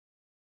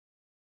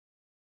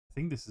I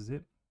think this is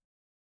it.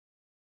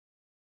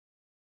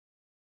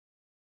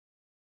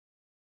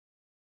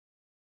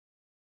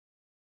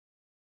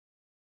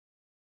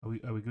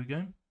 Are we good,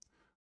 game?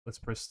 Let's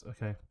press.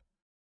 Okay.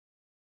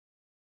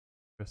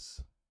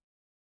 Press.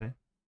 Okay.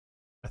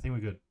 I think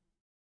we're good.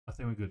 I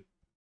think we're good.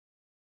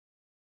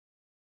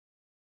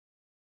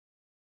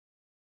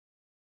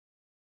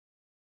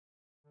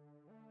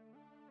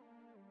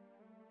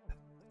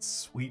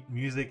 Sweet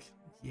music.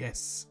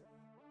 Yes.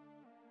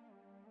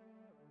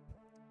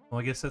 Well,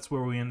 I guess that's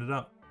where we ended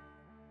up.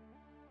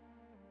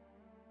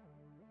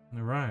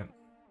 All right.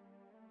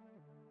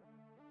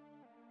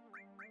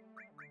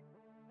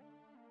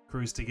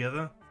 Cruise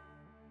together.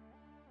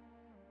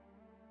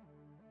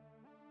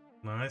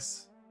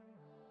 Nice.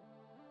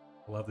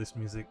 Love this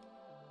music.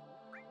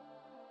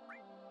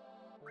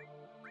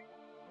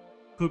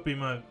 Could be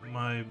my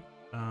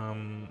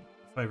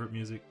favorite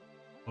music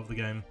of the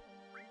game.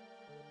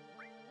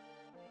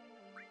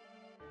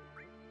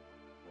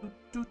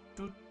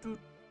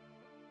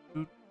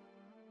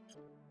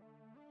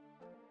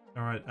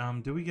 All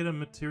right. Do we get a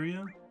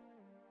materia?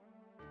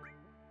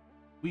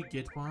 We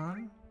get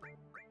one.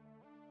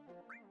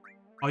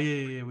 Oh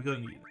yeah. We got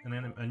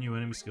a new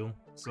enemy skill,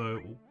 so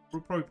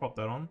we'll probably pop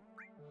that on.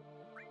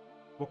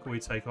 What can we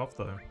take off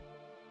though?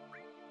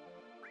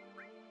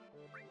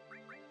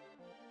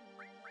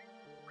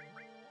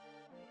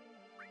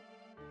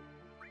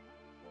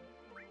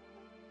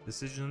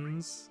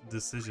 Decisions.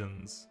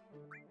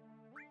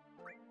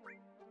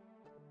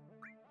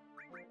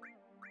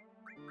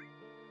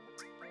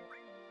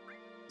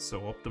 So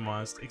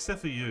optimized, except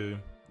for you.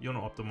 You're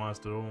not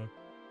optimized at all.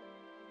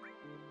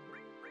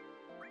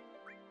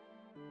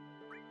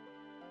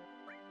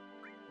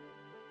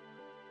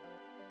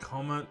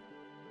 Comet.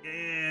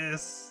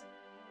 Yes.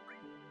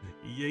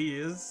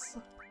 Yes.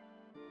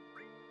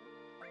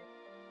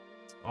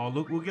 Oh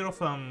look, we'll get off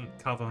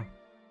cover.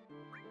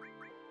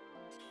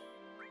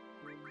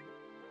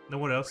 Now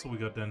what else have we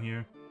got down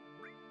here?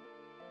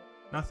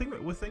 No, I think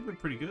we're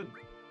pretty good.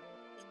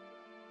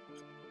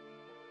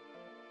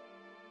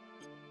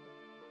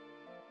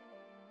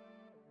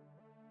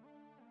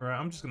 Alright,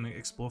 I'm just gonna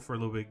explore for a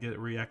little bit, get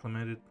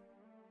reacclimated.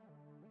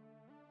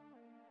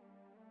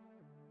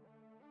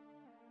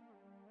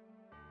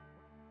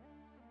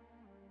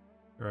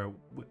 Alright,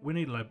 we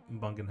need like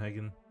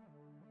Bungenhagen.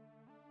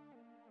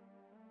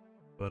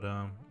 But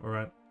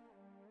alright.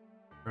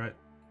 Alright.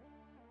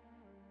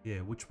 Yeah,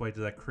 which way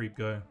did that creep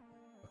go?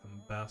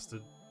 Fucking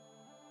bastard.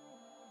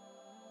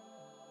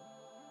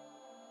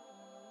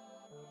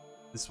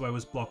 This way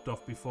was blocked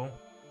off before.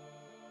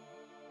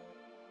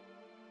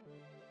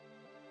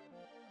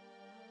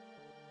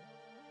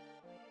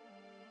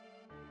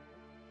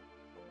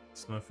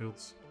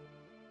 Snowfields.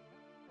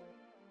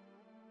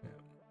 Yeah.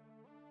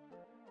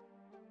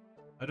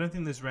 I don't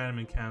think there's random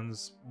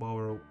encounters while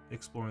we're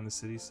exploring the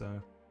city, so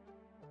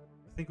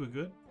I think we're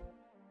good.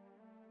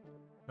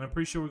 And I'm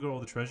pretty sure we got all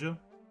the treasure.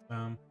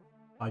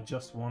 I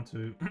just want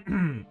to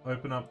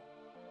open up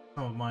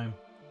some of my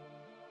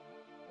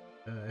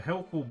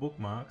helpful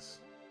bookmarks.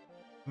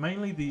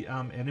 Mainly the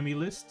enemy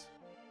list.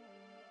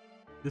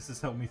 This has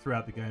helped me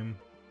throughout the game.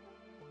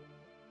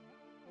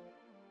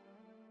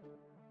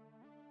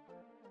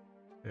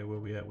 Okay, where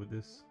are we at with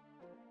this?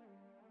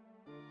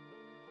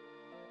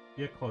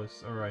 Yeah,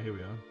 close. Alright, here we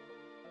are.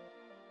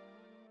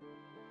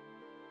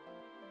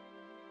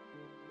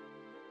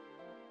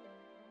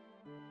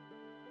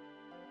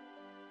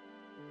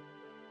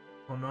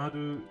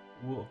 Tornado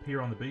will appear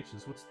on the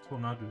beaches. What's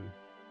tornado?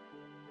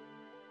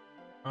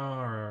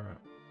 Alright.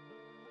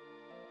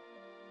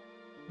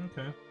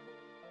 Okay.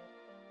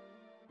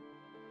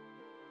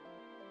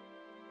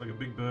 Like a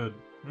big bird.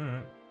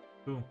 Alright.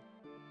 Cool.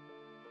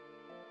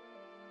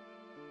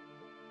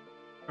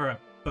 Alright,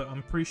 but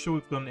I'm pretty sure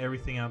we've gotten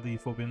everything out of the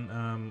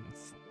Forgotten?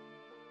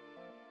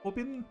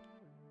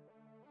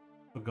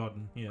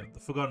 Forgotten, yeah, the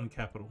Forgotten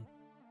Capital.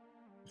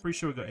 I'm pretty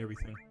sure we got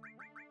everything.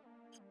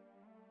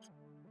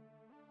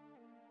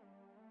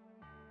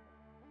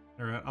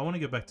 Alright, I want to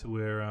go back to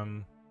where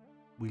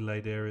we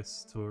laid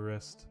Eris to a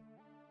rest.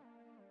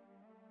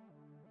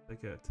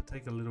 To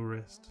take a little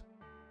rest.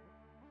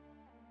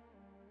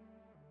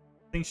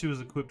 I think she was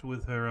equipped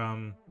with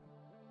her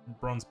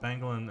bronze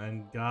bangle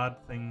and guard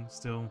thing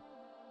still.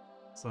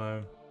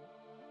 So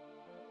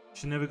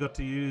she never got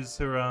to use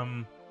her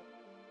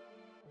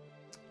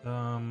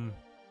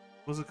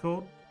what's it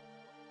called?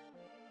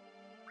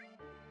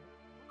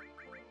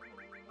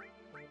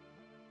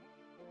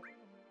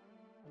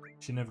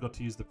 She never got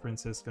to use the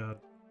princess guard.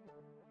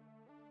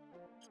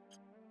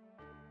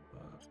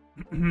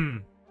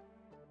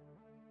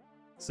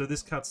 So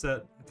this cuts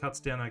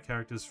down our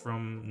characters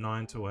from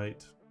 9 to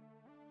 8,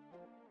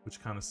 which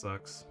kind of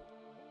sucks,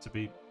 to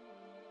be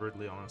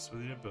brutally honest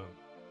with you. But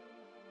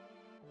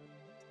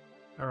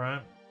all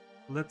right,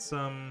 let's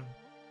go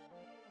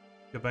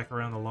back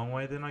around the long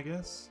way then, I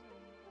guess,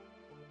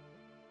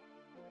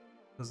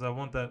 because I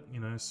want that,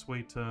 you know,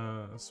 sweet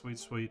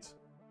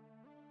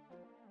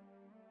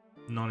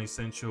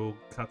non-essential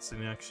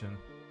cutscene action.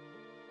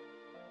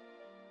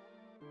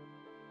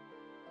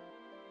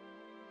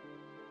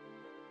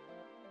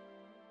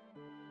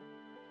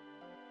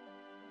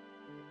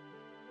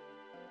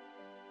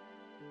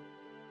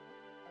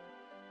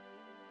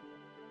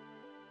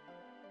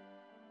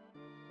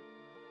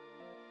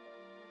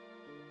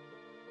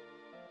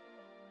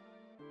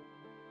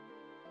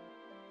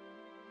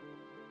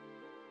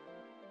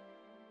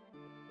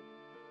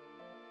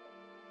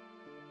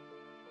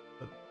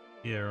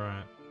 Yeah,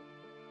 right.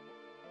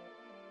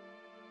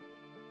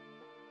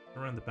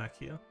 Around the back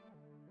here?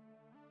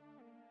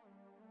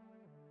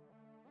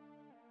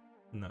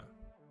 No.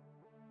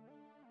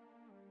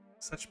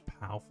 Such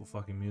powerful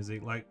fucking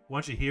music. Like,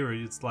 once you hear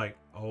it, it's like,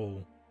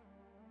 oh,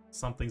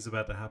 something's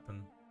about to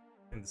happen.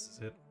 I think this is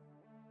it.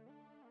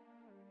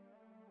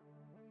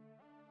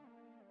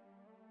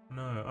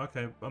 No,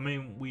 okay. I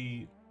mean,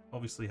 we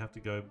obviously have to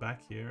go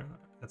back here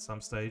at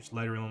some stage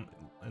later on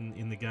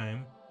in the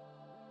game.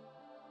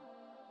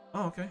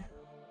 Oh, okay.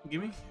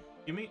 Gimme.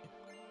 Gimme.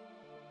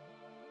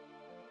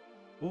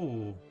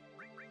 Ooh.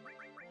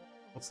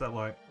 What's that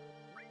like?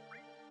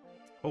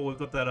 Oh, we've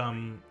got that,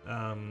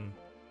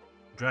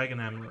 dragon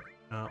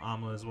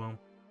armor as well.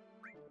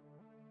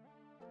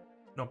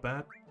 Not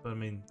bad, but I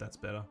mean, that's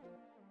better.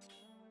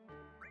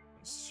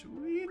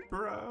 Sweet,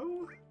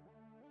 bro.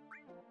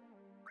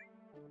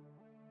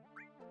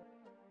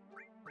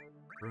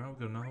 Bro,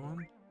 we got another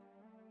one?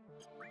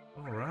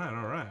 Alright,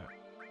 alright.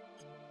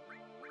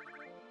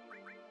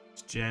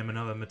 Just jam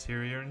another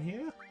materia in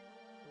here.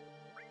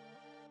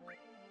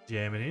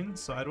 Jam it in,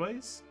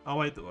 sideways. Oh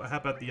wait, how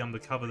about the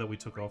cover that we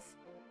took off?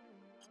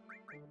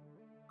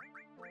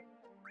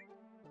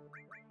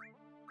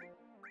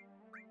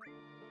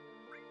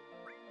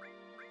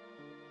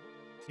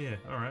 Yeah,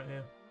 alright,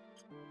 yeah.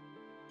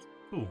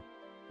 Cool,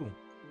 cool.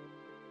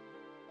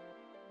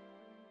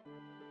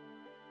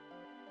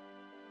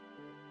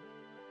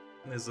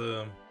 There's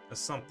a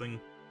something.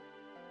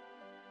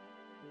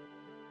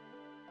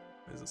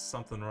 There's a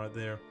something right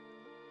there.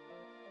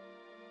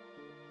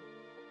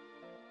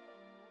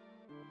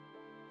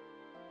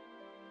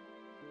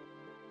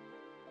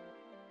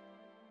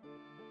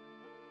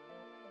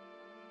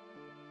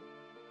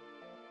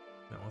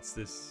 Now what's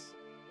this?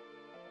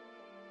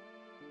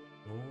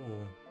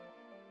 Oh.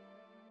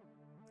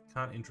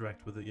 Can't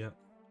interact with it yet.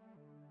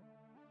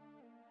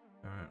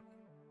 Alright.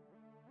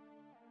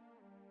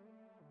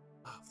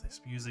 Love this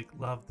music,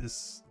 love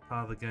this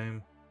part of the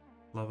game.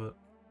 Love it.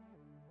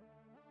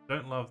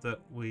 Don't love that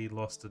we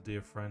lost a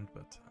dear friend,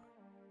 but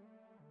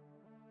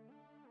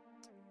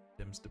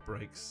dims the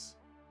brakes.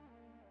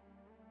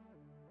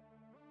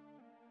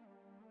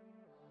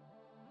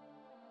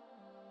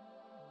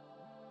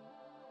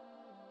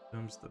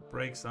 Dims the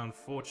brakes,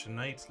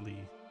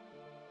 unfortunately.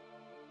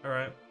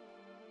 Alright.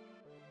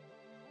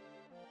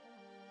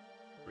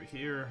 We're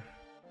here.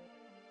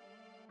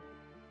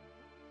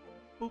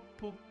 Boop,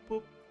 boop,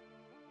 boop.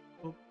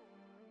 Boop,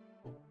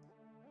 boop.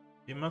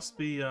 It must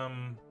be,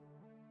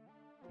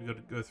 we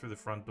gotta go through the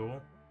front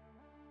door.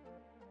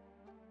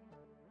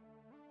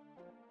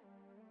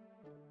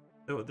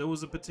 There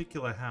was a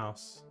particular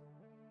house.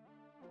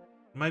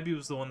 Maybe it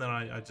was the one that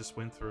I just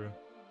went through.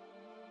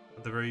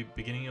 At the very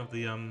beginning of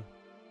the, when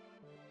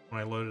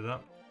I loaded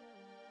up.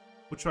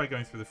 We'll try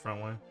going through the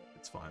front way.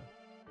 It's fine.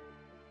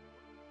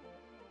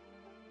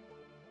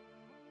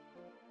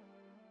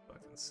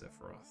 Fucking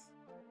Sephiroth.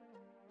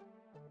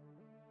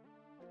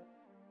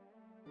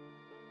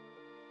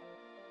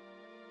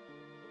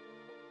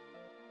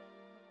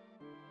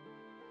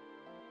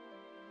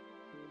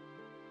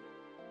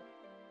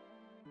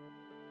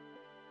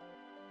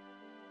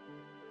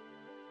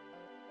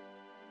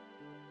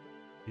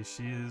 Here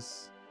she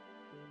is.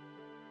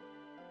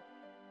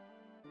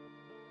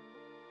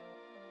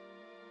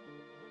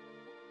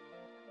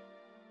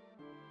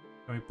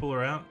 Can we pull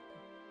her out?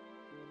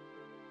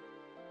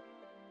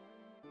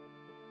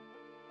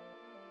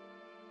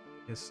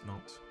 Guess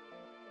not.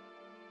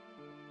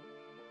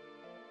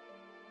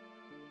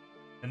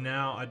 And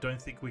now I don't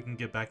think we can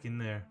get back in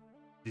there.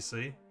 You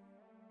see?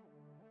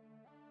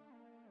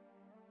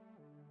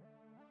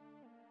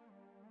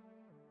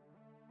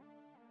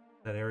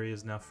 That area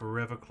is now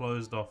forever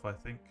closed off, I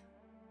think.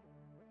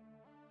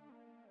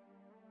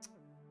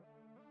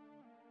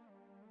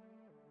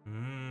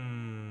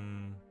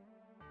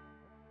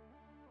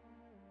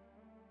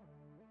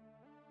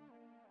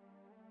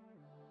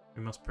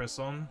 We must press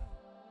on.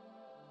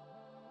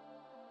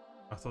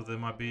 I thought there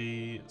might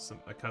be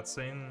a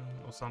cutscene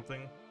or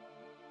something.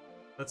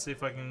 Let's see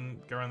if I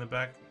can go around the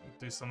back and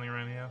do something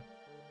around here.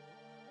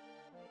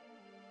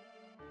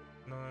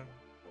 No.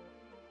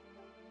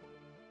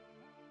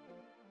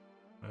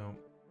 Well,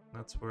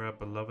 that's where our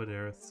beloved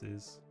Aerith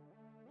is.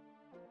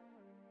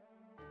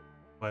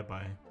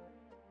 Bye-bye.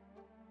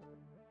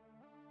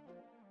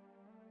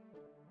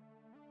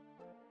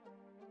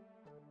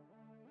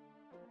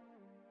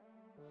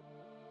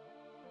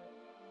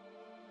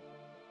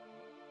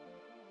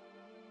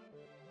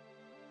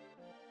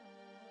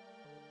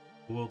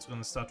 The world's going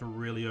to start to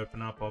really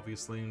open up,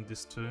 obviously, in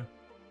this too.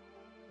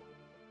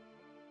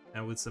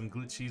 And with some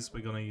glitches,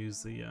 we're going to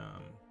use the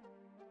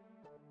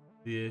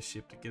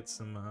airship to get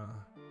some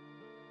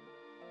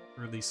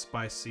really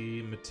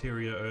spicy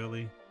materia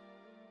early.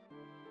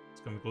 It's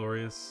going to be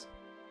glorious.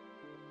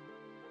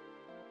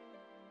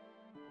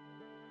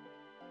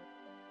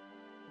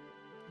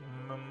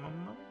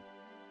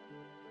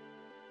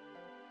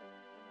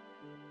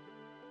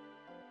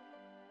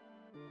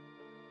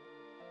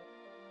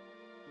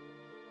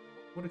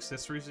 What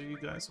accessories are you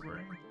guys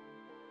wearing?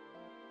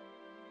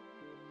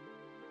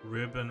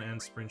 Ribbon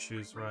and sprint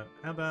shoes, right?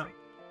 How about...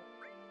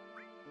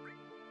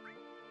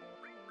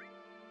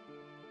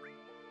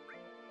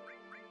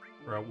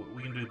 Right,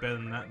 we can do better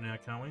than that now,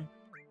 can't we?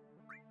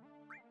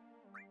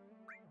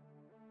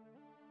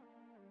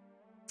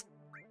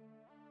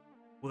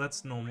 Well,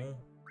 that's normal.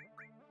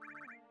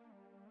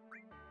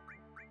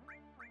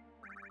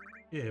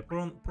 Yeah, put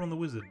on the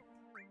wizard.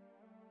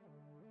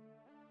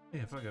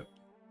 Yeah, fuck it.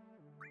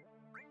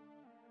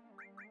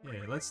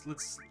 Yeah, let's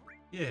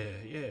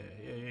yeah.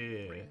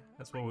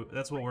 That's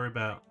what we're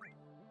about.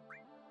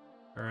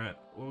 All right,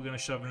 what we're gonna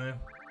shove in there?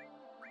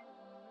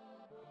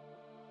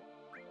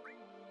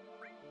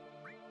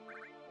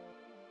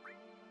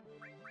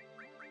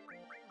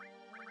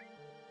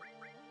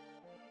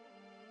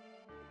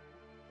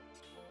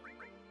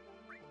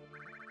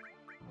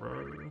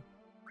 Bro.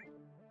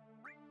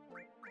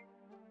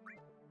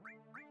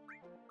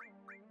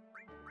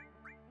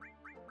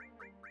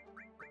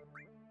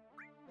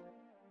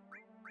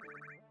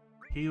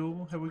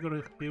 Heal? Have we got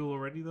a heal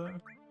already though?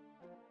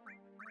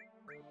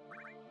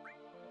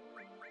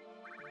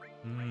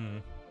 Hmm.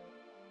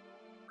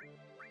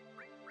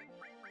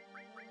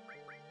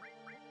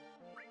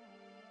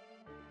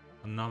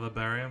 Another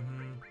barrier?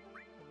 Hmm.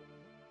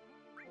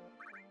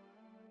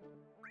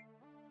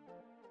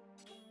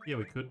 Yeah,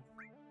 we could.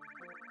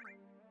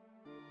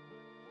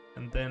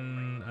 And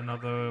then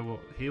another, what,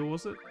 heal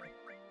was it?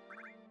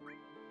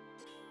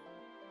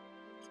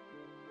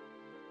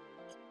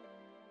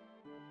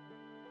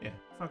 Yeah,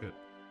 fuck it.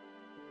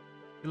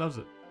 He loves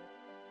it.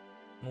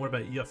 And what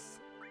about Yuff?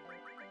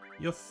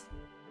 Yuff.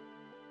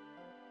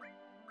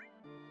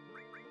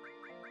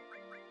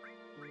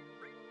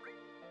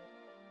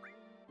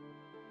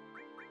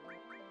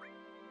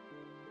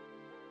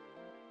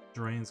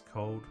 Drain's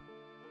cold.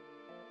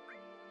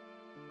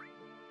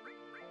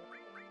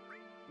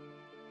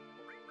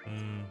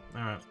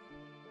 Alright.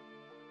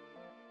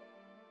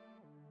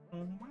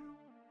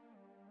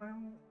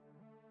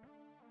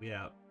 We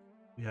out.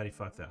 We had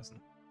 5,000.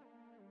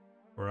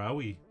 Where are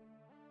we?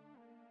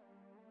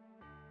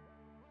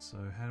 So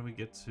how do we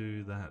get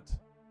to that?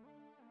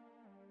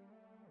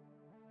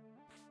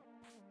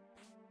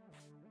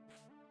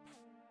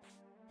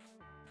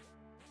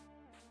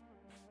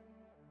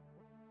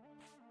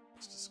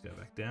 Let's just go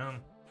back down.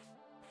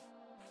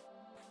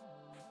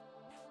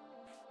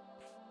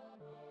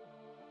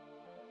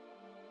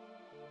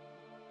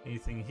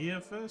 Anything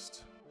here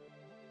first?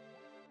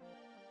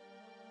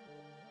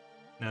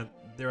 Now,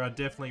 there are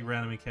definitely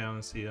random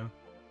encounters here.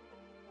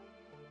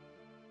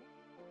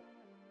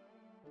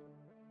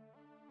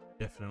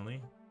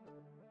 Definitely.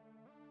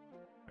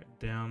 Right,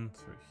 down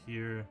through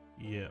here.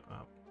 Yeah,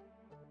 up.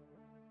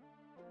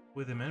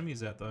 Where them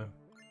enemies at, though?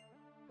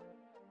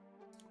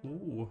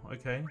 Ooh,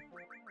 okay.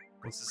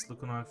 What's this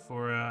looking like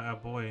for our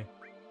boy?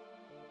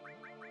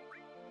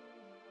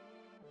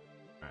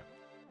 Alright.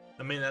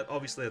 I mean,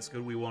 obviously that's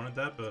good. We wanted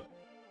that, but...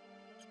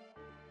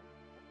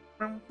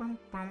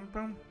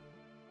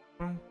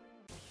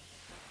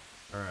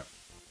 Alright.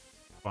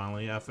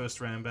 Finally, our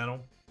first round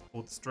battle.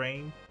 Called the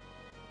Strain.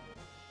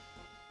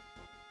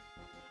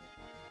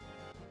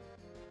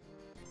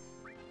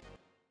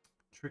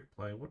 Trick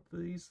play. What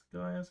do these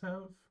guys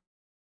have?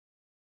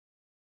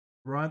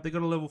 Right, they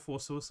got a level 4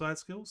 suicide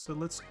skill, so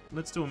let's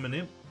do a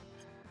manip.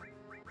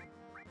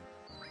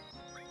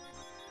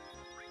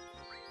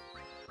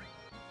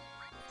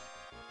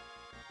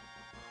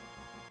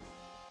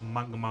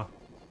 Magma.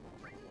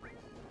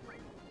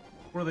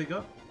 What do they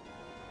got?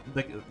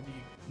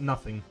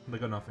 Nothing. They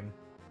got nothing.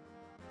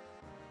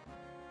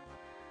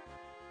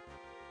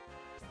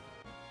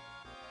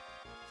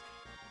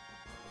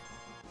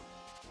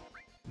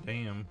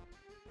 Damn.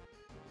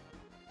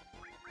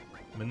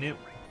 Manip.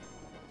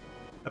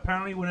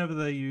 Apparently, whenever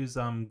they use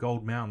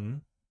Gold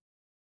Mountain,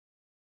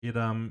 it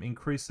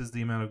increases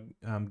the amount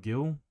of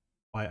gil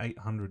by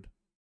 800.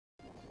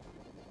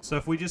 So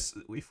if we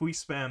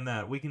spam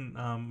that, we can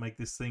make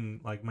this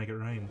thing like make it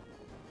rain.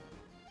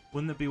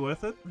 Wouldn't it be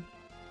worth it?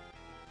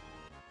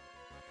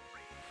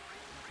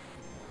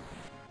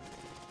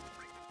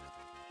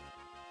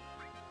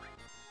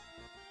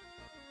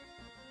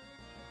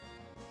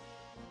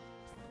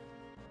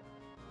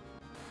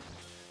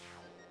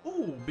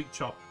 Ooh, big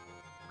chop.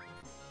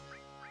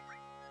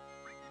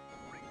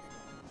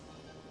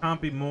 Can't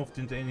be morphed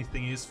into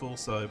anything useful,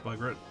 so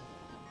bugger it.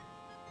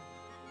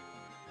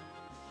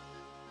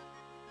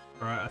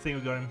 Alright, I think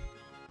we got him.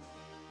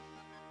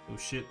 Oh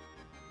shit.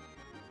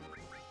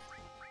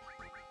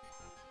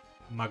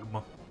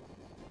 Magma.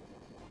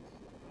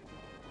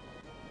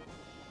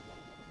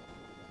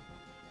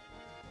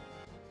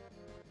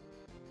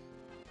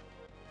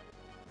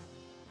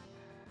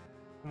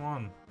 Come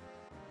on.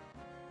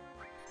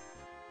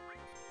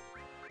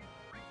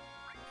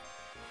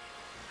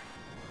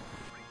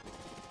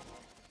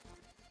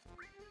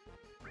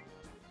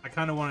 I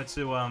kind of wanted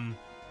to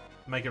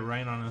make it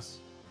rain on us.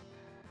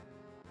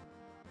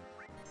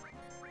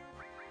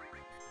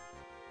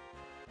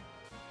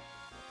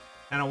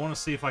 And I want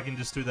to see if I can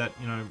just do that,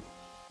 you know,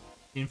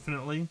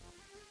 infinitely.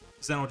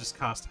 Because then I'll just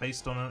cast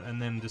haste on it and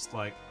then just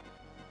like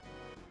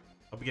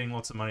be getting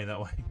lots of money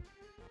that way.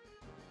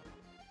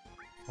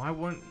 Why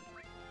won't...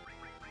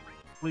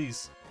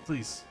 Please,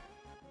 please.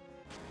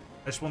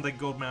 I just want that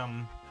gold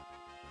mountain.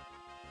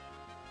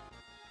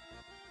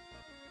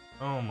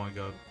 Oh my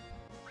god.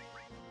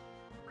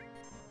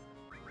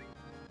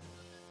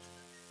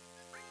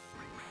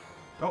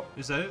 Oh,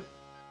 is that it?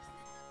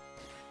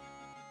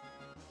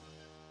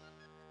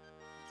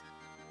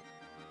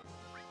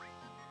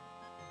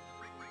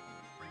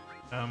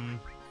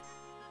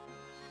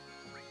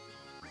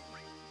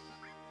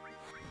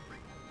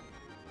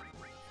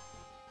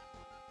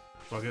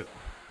 Fuck it.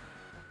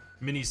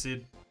 Mini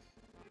Sid.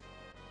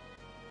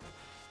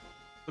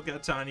 Look how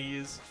tiny he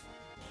is.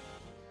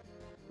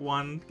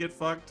 One, get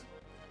fucked.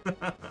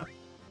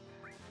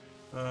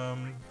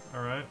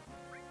 Alright.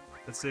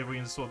 Let's see if we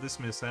can sort this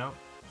mess out.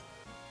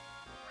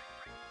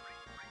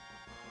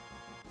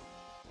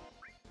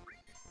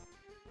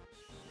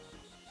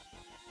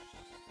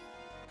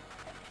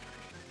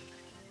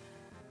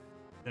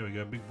 There we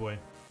go, big boy.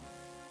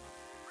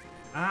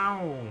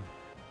 Ow!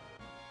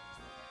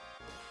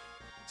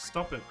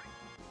 Stop it.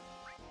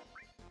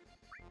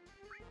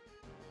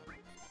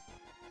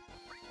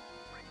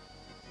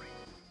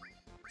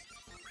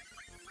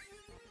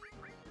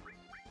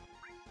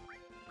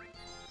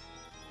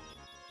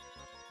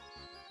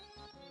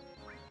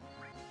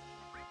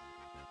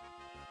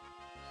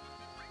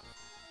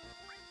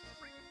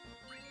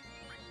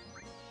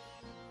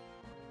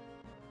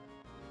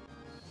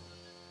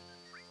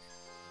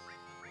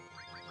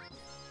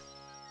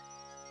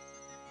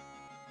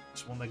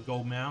 Just want that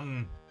gold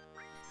mountain.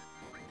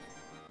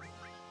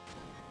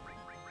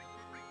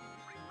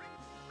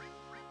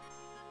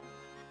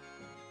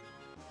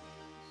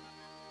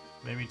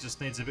 Maybe it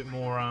just needs a bit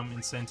more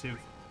incentive.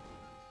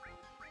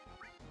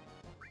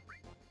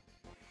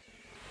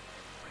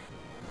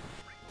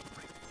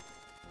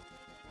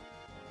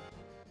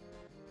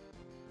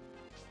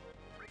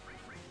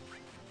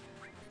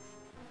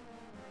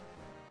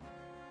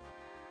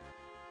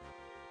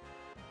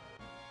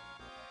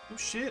 Oh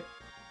shit.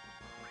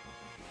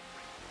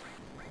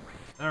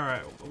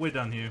 Alright, we're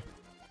done here.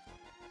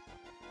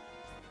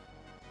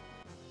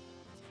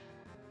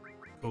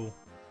 Cool.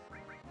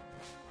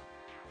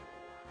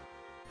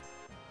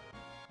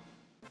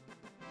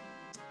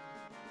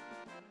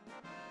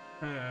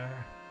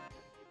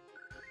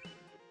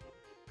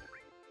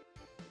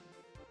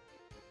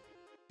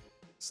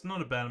 It's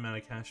not a bad amount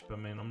of cash, but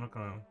I mean, I'm not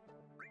gonna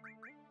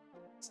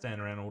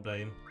stand around all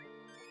day.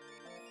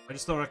 I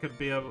just thought I could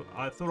be able.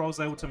 I thought I was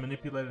able to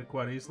manipulate it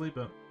quite easily,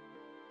 but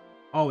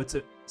oh, it's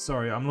a.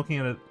 Sorry, I'm looking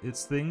at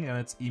its thing, and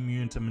it's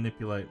immune to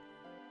manipulate.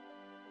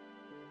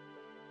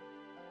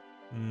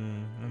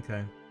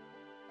 Okay.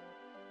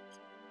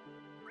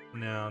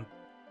 Now,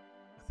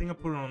 I think I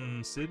put it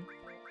on Sid.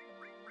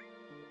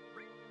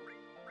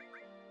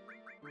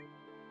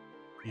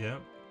 Yeah.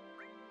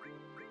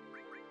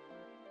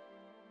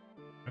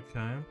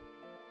 Okay.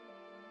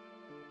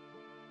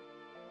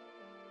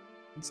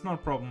 It's not a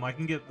problem. I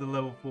can get the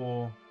level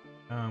 4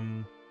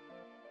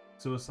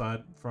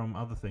 suicide from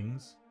other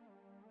things.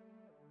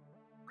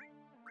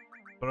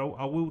 But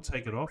I will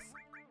take it off.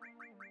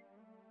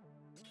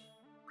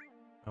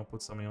 I'll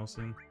put something else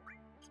in.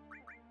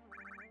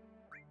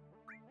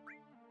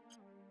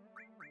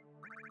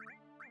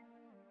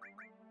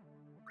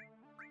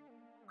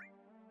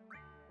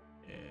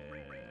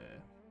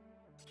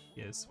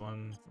 Yes,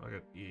 one. Fuck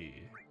it.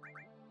 Yeah.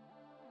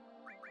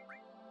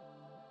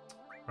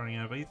 Running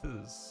out of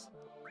ethers.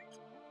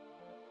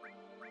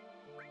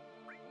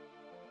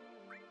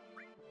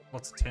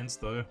 Lots of tents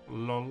though.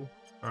 Lol.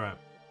 Alright.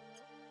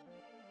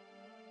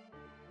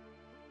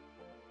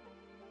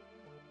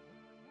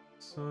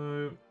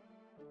 So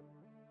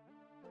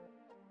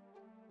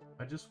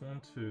I just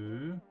want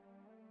to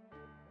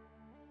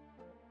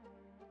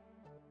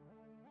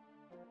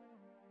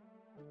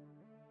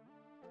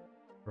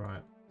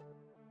right.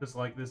 Just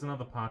like there's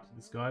another part to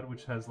this guide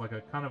which has like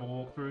a kind of a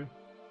walkthrough.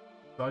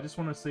 So I just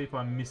want to see if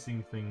I'm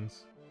missing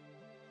things.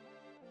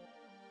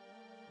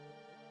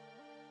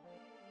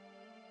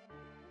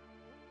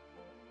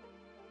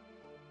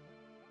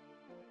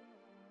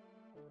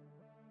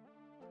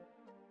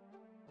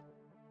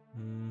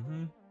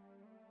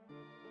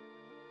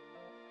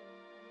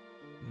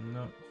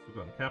 No,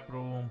 forgotten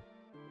capital.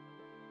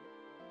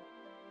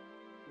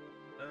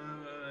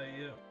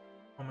 Yeah.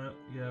 Comment,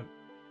 yeah.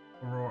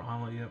 Aurora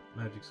armor, yep.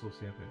 Magic source,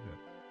 yep, yep.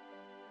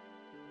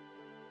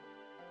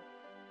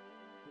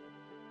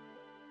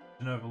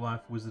 Genova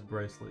Life Wizard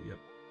Bracelet, yep.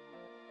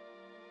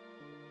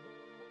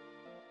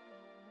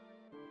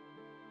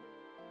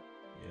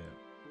 Yeah.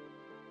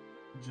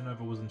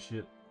 Genova wasn't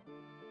shit.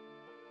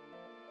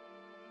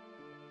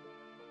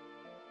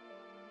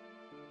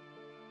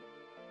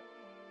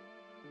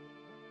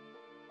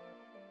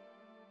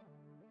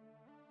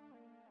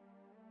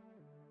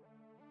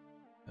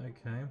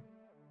 Okay.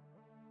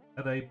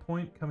 At a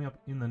point coming up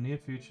in the near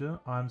future,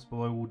 items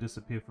below will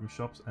disappear from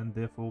shops and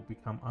therefore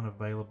become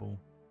unavailable.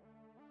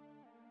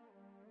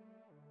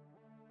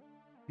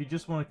 If you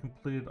just want a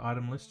completed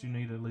item list, you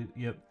need a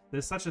yep.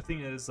 there's such a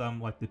thing as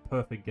like the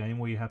perfect game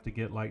where you have to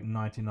get like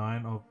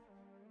 99 of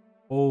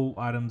all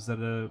items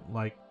that are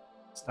like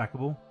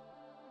stackable.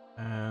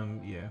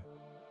 Yeah,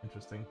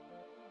 interesting.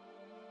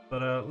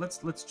 But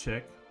let's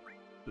check.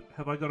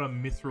 Have I got a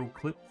mithril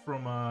clip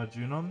from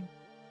Junon?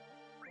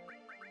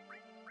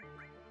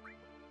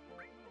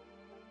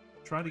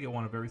 Tried to get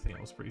one of everything, I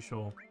was pretty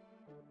sure.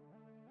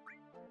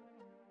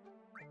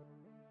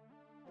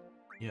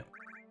 Yep,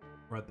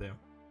 right there.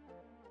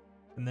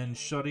 And then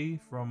Shoddy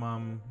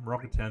from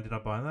Rocket Town, did I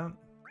buy that?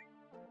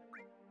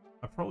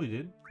 I probably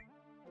did.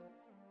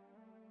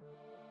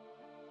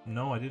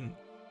 No, I didn't.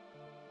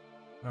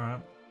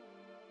 Alright.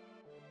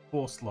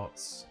 4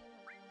 slots.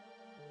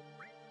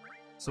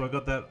 So I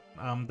got that,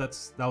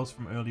 that was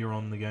from earlier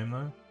on in the game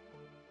though.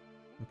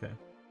 Okay.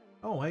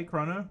 Oh, hey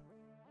Chrono.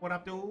 What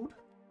up, dude?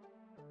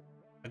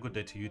 A good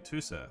day to you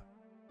too, sir.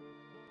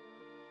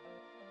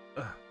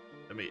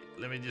 Let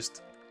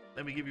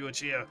me give you a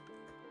cheer.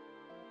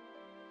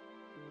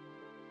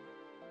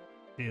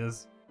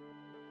 Cheers.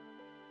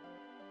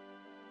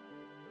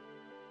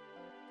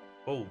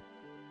 Oh,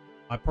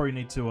 I probably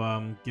need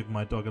to give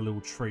my dog a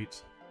little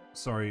treat.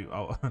 Sorry,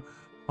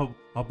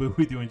 I'll be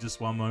with you in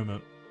just one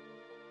moment.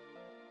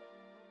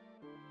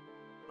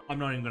 I'm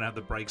not even gonna have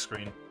the break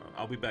screen.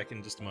 I'll be back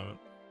in just a moment.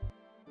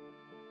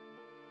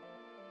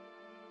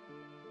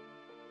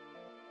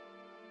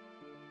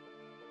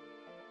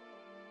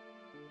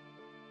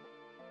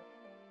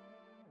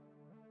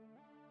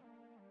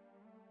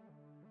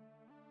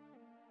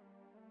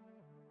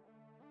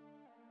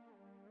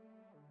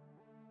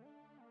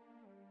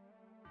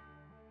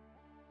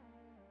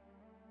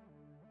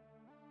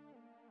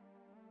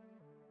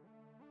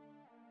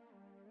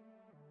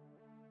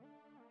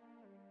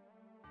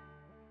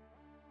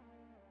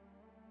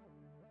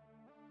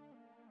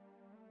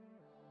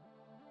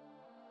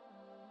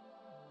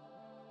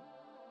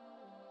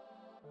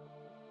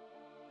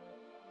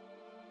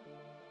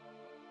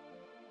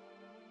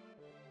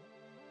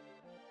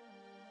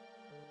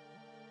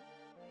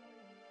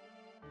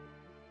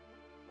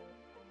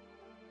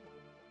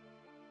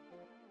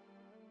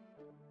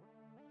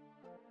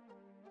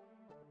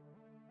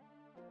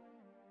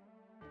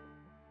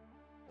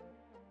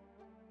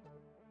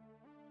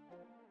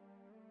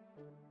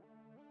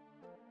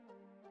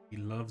 He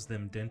loves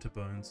them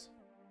dentabones.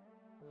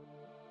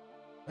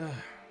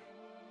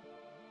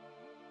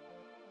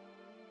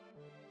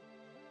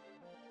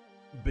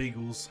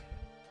 Beagles.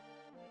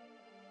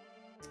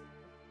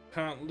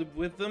 Can't live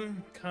with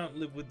them, can't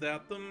live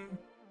without them,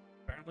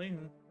 apparently.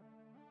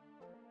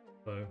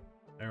 So,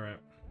 alright.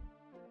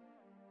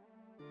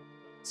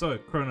 So,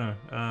 Chrono,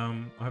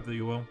 I hope that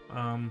you're well.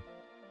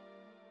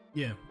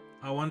 Yeah,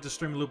 I wanted to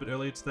stream a little bit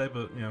earlier today,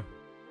 but, you know,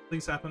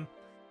 things happen.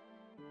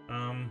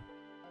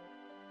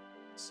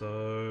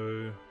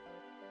 So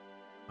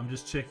I'm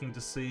just checking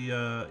to see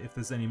if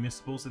there's any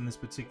missables in this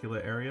particular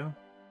area.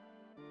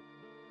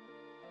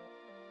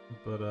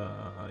 But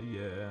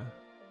yeah.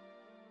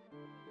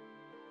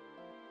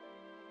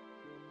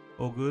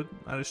 All good.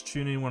 I just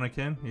tune in when I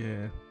can.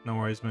 Yeah, no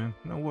worries, man.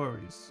 No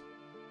worries.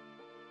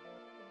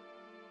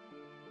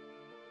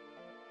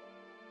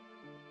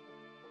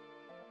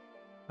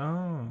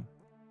 Oh,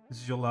 this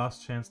is your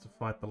last chance to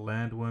fight the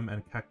landworm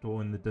and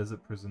cactuar in the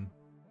desert prison.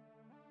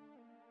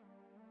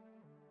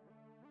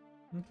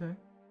 Okay.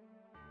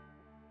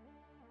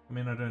 I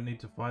mean, I don't need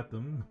to fight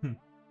them.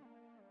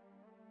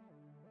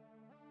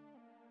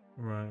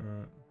 Right.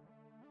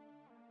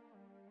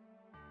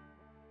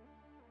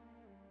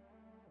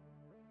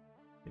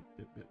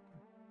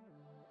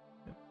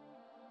 Yep.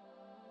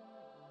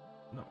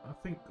 No, I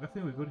think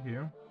we're good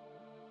here.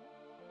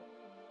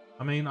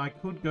 I mean, I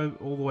could go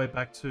all the way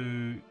back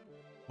to,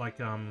 like,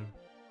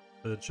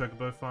 the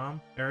Chocobo farm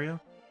area,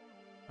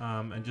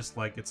 and just,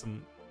 like, get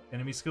some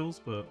enemy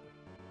skills, but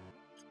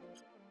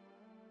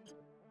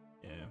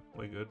yeah,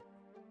 we're good.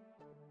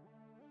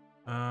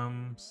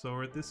 So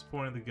we're at this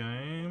point of the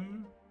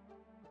game.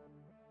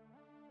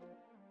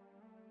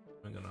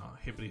 I'm gonna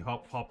hippity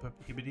hop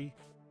hippity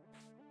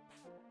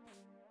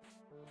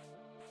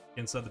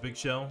inside the big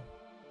shell.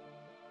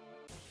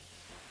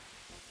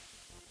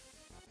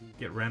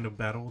 Get random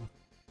battled.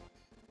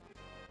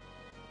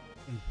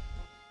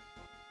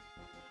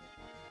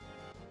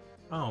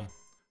 Oh,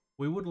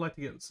 we would like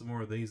to get some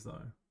more of these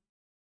though.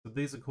 So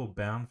these are called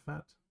bound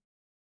fat,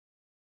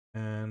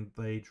 and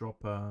they drop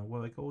what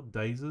are they called?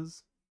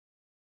 Dazes.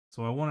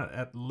 So I want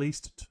at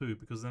least 2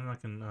 because then I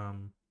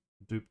can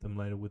dupe them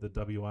later with a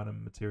W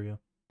item materia.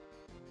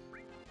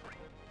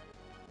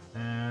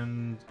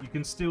 And you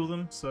can steal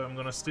them, so I'm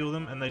gonna steal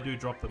them, and they do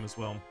drop them as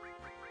well.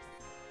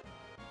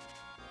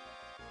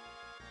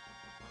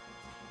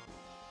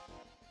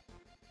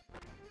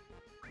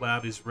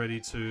 Cloud is ready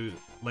to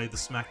lay the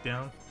smack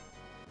down.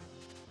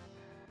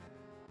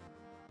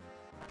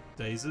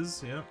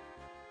 Dazes, yeah.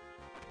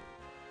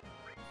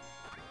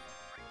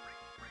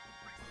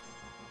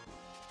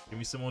 Give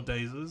me some more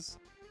dazes.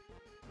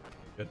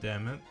 God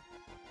damn it.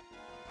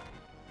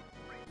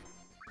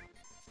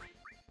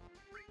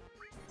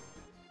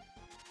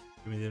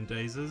 Give me them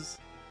dazes.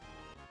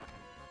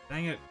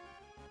 Dang it.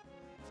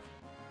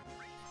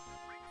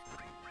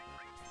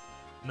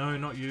 No,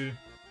 not you.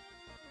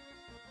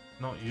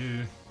 Not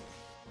you.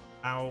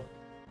 Ow.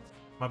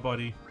 My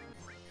body.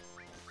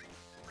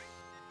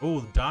 Oh,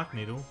 the Dark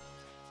Needle.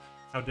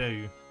 How dare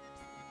you.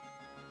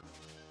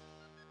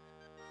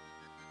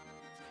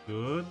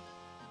 Good.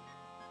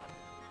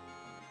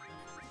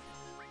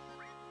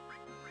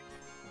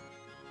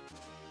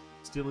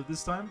 Steal it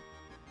this time?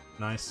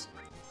 Nice.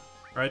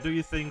 Alright, do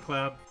your thing,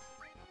 Cloud.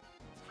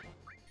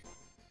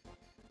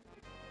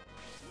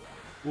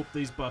 Whoop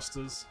these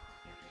busters.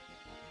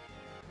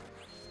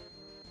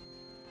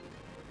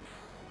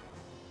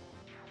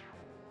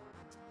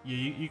 Yeah,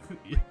 you could...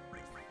 Yeah.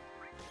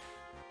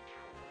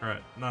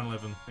 Alright,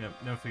 9/11. Yep,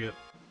 never forget.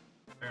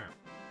 Alright.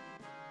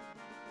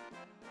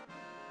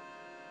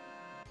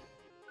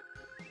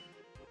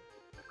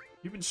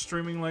 You've been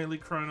streaming lately,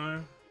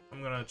 Chrono?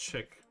 I'm gonna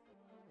check.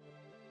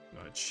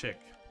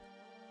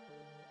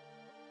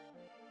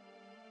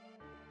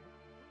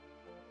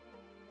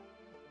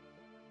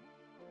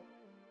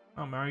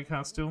 Oh, Mario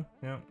Kart still?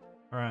 Yeah.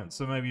 Alright,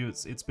 so maybe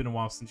it's been a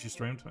while since you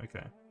streamed?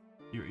 Okay.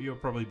 You're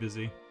probably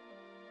busy.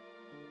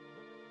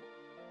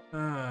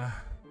 Oh,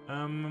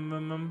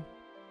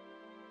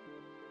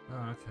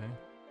 okay.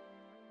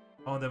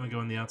 Oh, then we go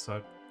on the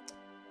outside.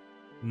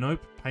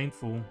 Nope,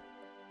 painful.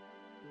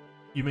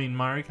 You mean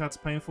Mario Kart's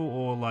painful,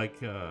 or like,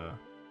 yeah.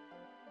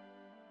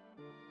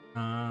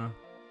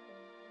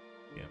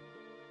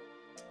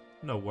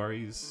 No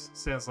worries.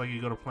 Sounds like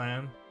you got a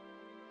plan.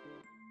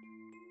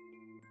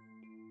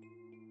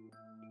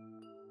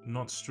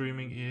 Not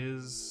streaming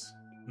is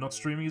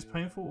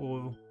painful,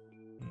 or...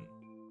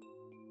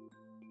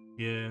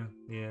 Yeah.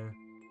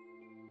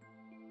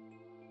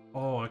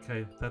 Oh,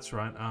 okay, that's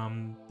right.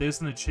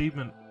 There's an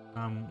achievement,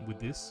 with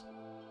this.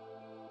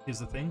 Here's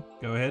the thing.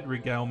 Go ahead,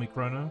 regale me,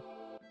 Chrono.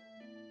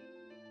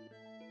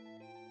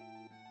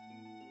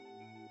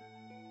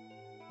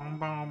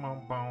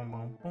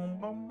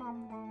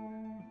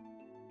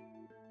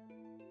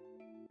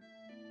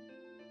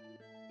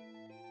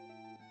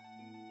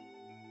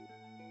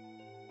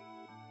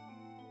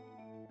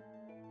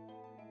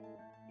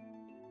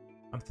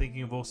 I'm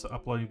thinking of also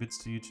uploading bits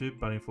to YouTube,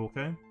 but in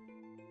 4K.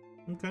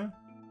 Okay.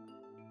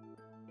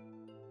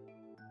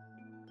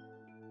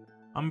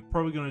 I'm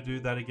probably going to do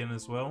that again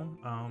as well.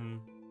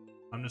 I'm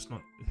just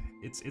not...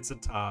 It's a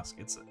task.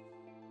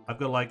 I've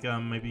got like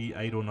maybe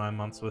 8 or 9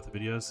 months worth of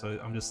videos, so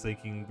I'm just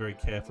thinking very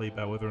carefully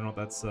about whether or not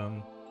that's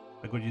a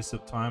good use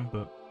of time,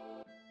 but...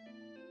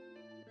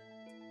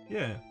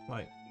 Yeah,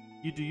 like,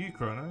 you do you,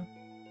 Chrono.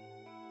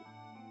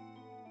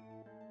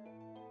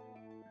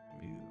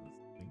 Let me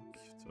think,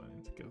 do I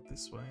need to go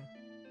this way?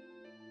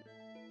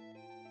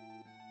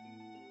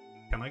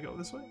 Can I go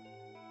this way?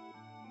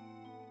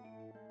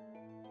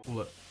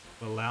 Will it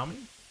allow me?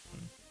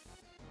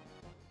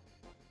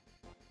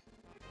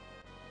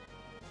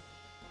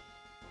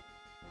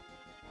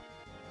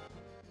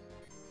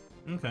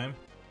 Okay.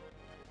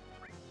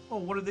 Oh,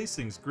 what are these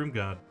things?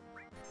 Grimguard.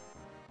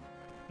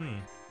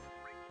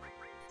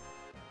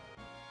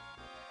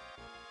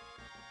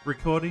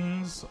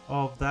 Recordings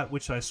of that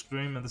which I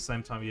stream at the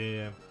same time.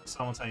 Yeah.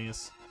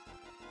 Simultaneous.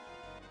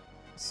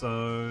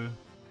 So...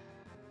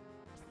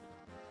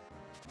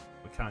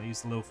 we can't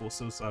use the level 4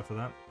 suicide for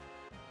that.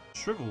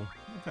 Shrivel.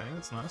 Okay,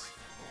 that's nice.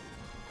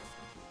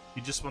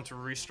 You just want to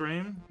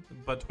restream,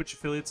 but Twitch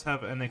affiliates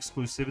have an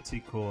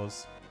exclusivity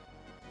clause.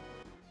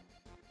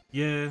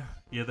 Yeah,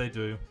 they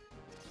do.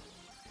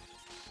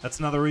 That's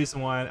another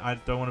reason why I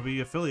don't want to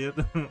be affiliate.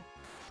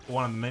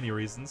 One of many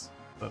reasons,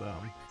 but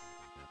can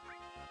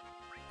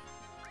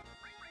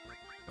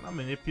I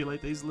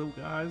manipulate these little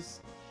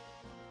guys?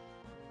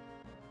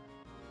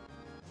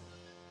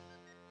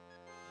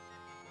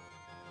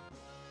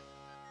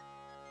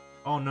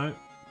 Oh no,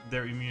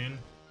 they're immune.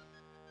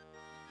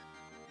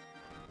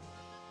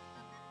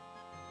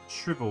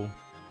 Shrivel.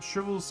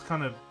 Shrivel's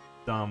kind of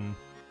dumb.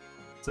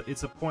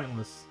 It's a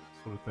pointless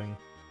sort of thing.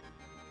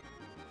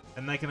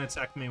 And they can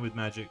attack me with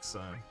magic,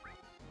 so...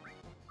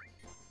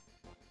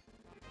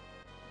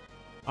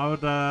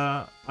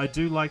 I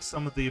do like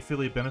some of the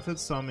affiliate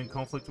benefits, so I'm in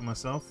conflict with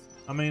myself.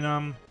 I mean,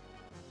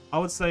 I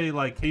would say,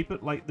 like, keep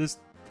it. Like, there's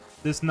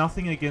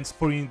nothing against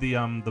putting the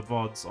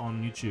VODs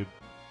on YouTube,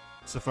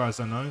 so far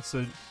as I know.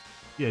 So,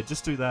 yeah,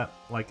 just do that.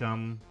 Like,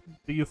 do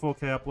your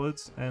 4K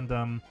uploads, and,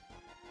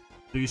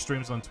 do your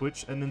streams on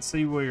Twitch, and then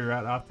see where you're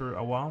at after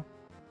a while.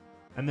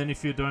 And then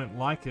if you don't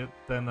like it,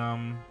 then,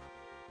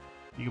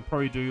 you could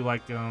probably do,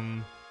 like, I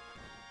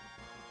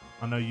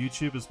know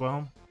YouTube as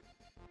well.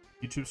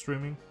 YouTube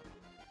streaming.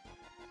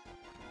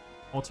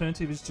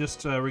 Alternative is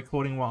just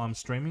recording while I'm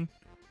streaming,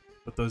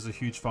 but those are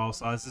huge file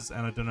sizes,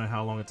 and I don't know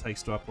how long it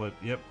takes to upload.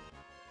 Yep.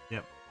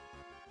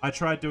 I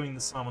tried doing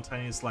the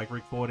simultaneous, like,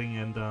 recording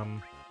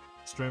and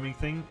streaming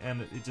thing,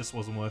 and it just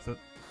wasn't worth it.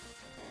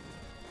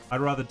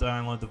 I'd rather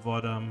download the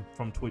VOD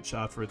from Twitch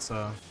after it's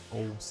all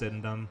said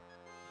and done.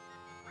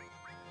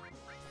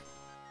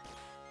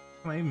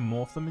 Can I even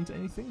morph them into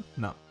anything?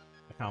 No,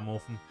 I can't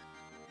morph them.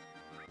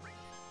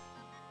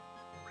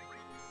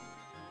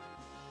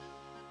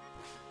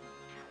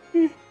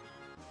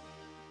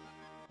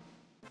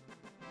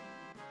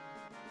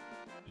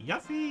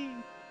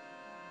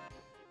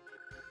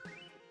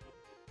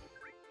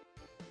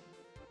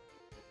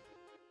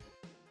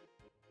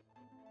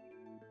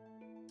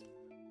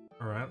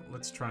 Alright,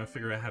 let's try and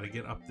figure out how to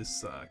get up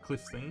this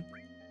cliff thing.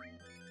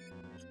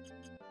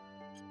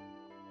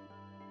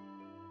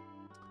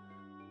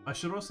 I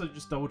should also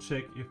just double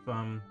check if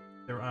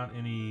there aren't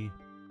any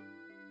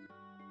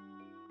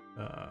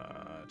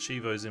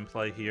Chivos in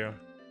play here.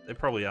 There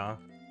probably are.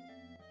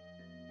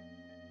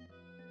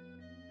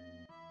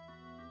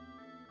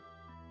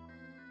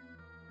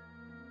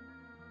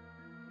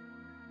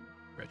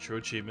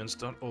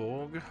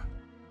 RetroAchievements.org.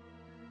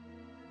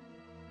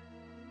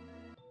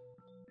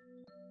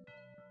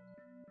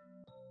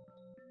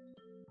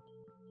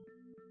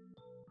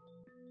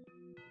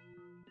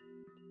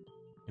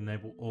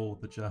 Enable all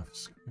the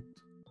JavaScript.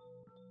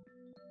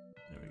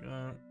 There we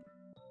go.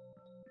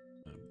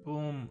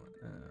 Boom.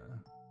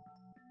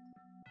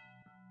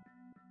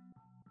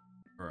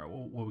 Alright,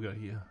 what we got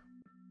here?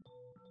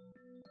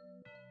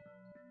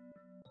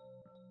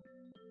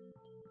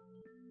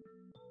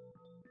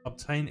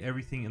 Obtain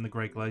everything in the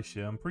Great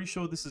Glacier. I'm pretty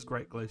sure this is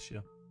Great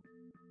Glacier.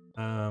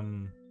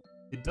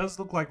 It does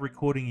look like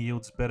recording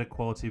yields better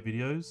quality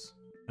videos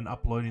and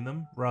uploading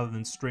them rather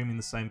than streaming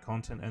the same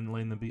content and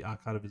letting them be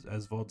archived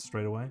as VOD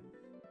straight away.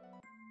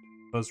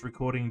 Because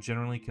recording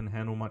generally can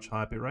handle much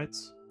higher bit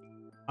rates.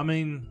 I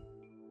mean,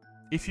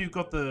 if you've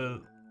got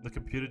the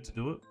computer to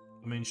do it,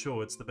 I mean,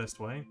 sure, it's the best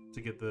way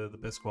to get the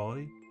best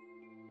quality.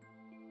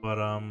 But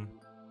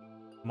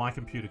my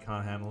computer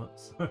can't handle it.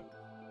 So.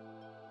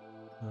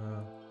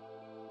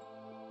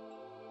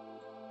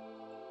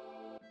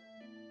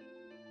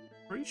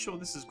 Pretty sure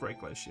this is Great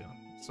Glacier.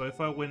 So if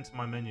I went to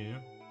my menu...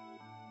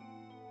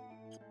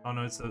 Oh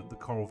no, it's the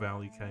Coral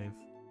Valley Cave.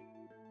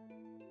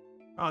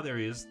 Oh, there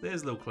he is.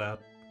 There's Little Cloud.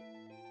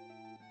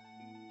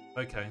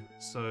 Okay,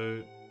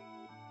 so...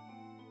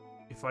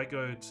 If I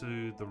go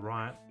to the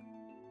right...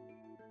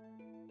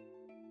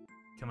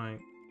 Can I...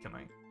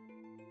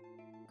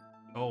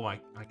 Oh, I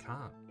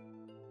can't.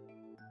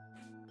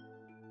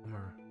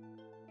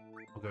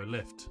 I'll go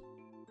left.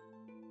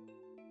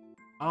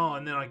 Oh,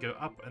 and then I go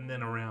up and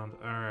then around.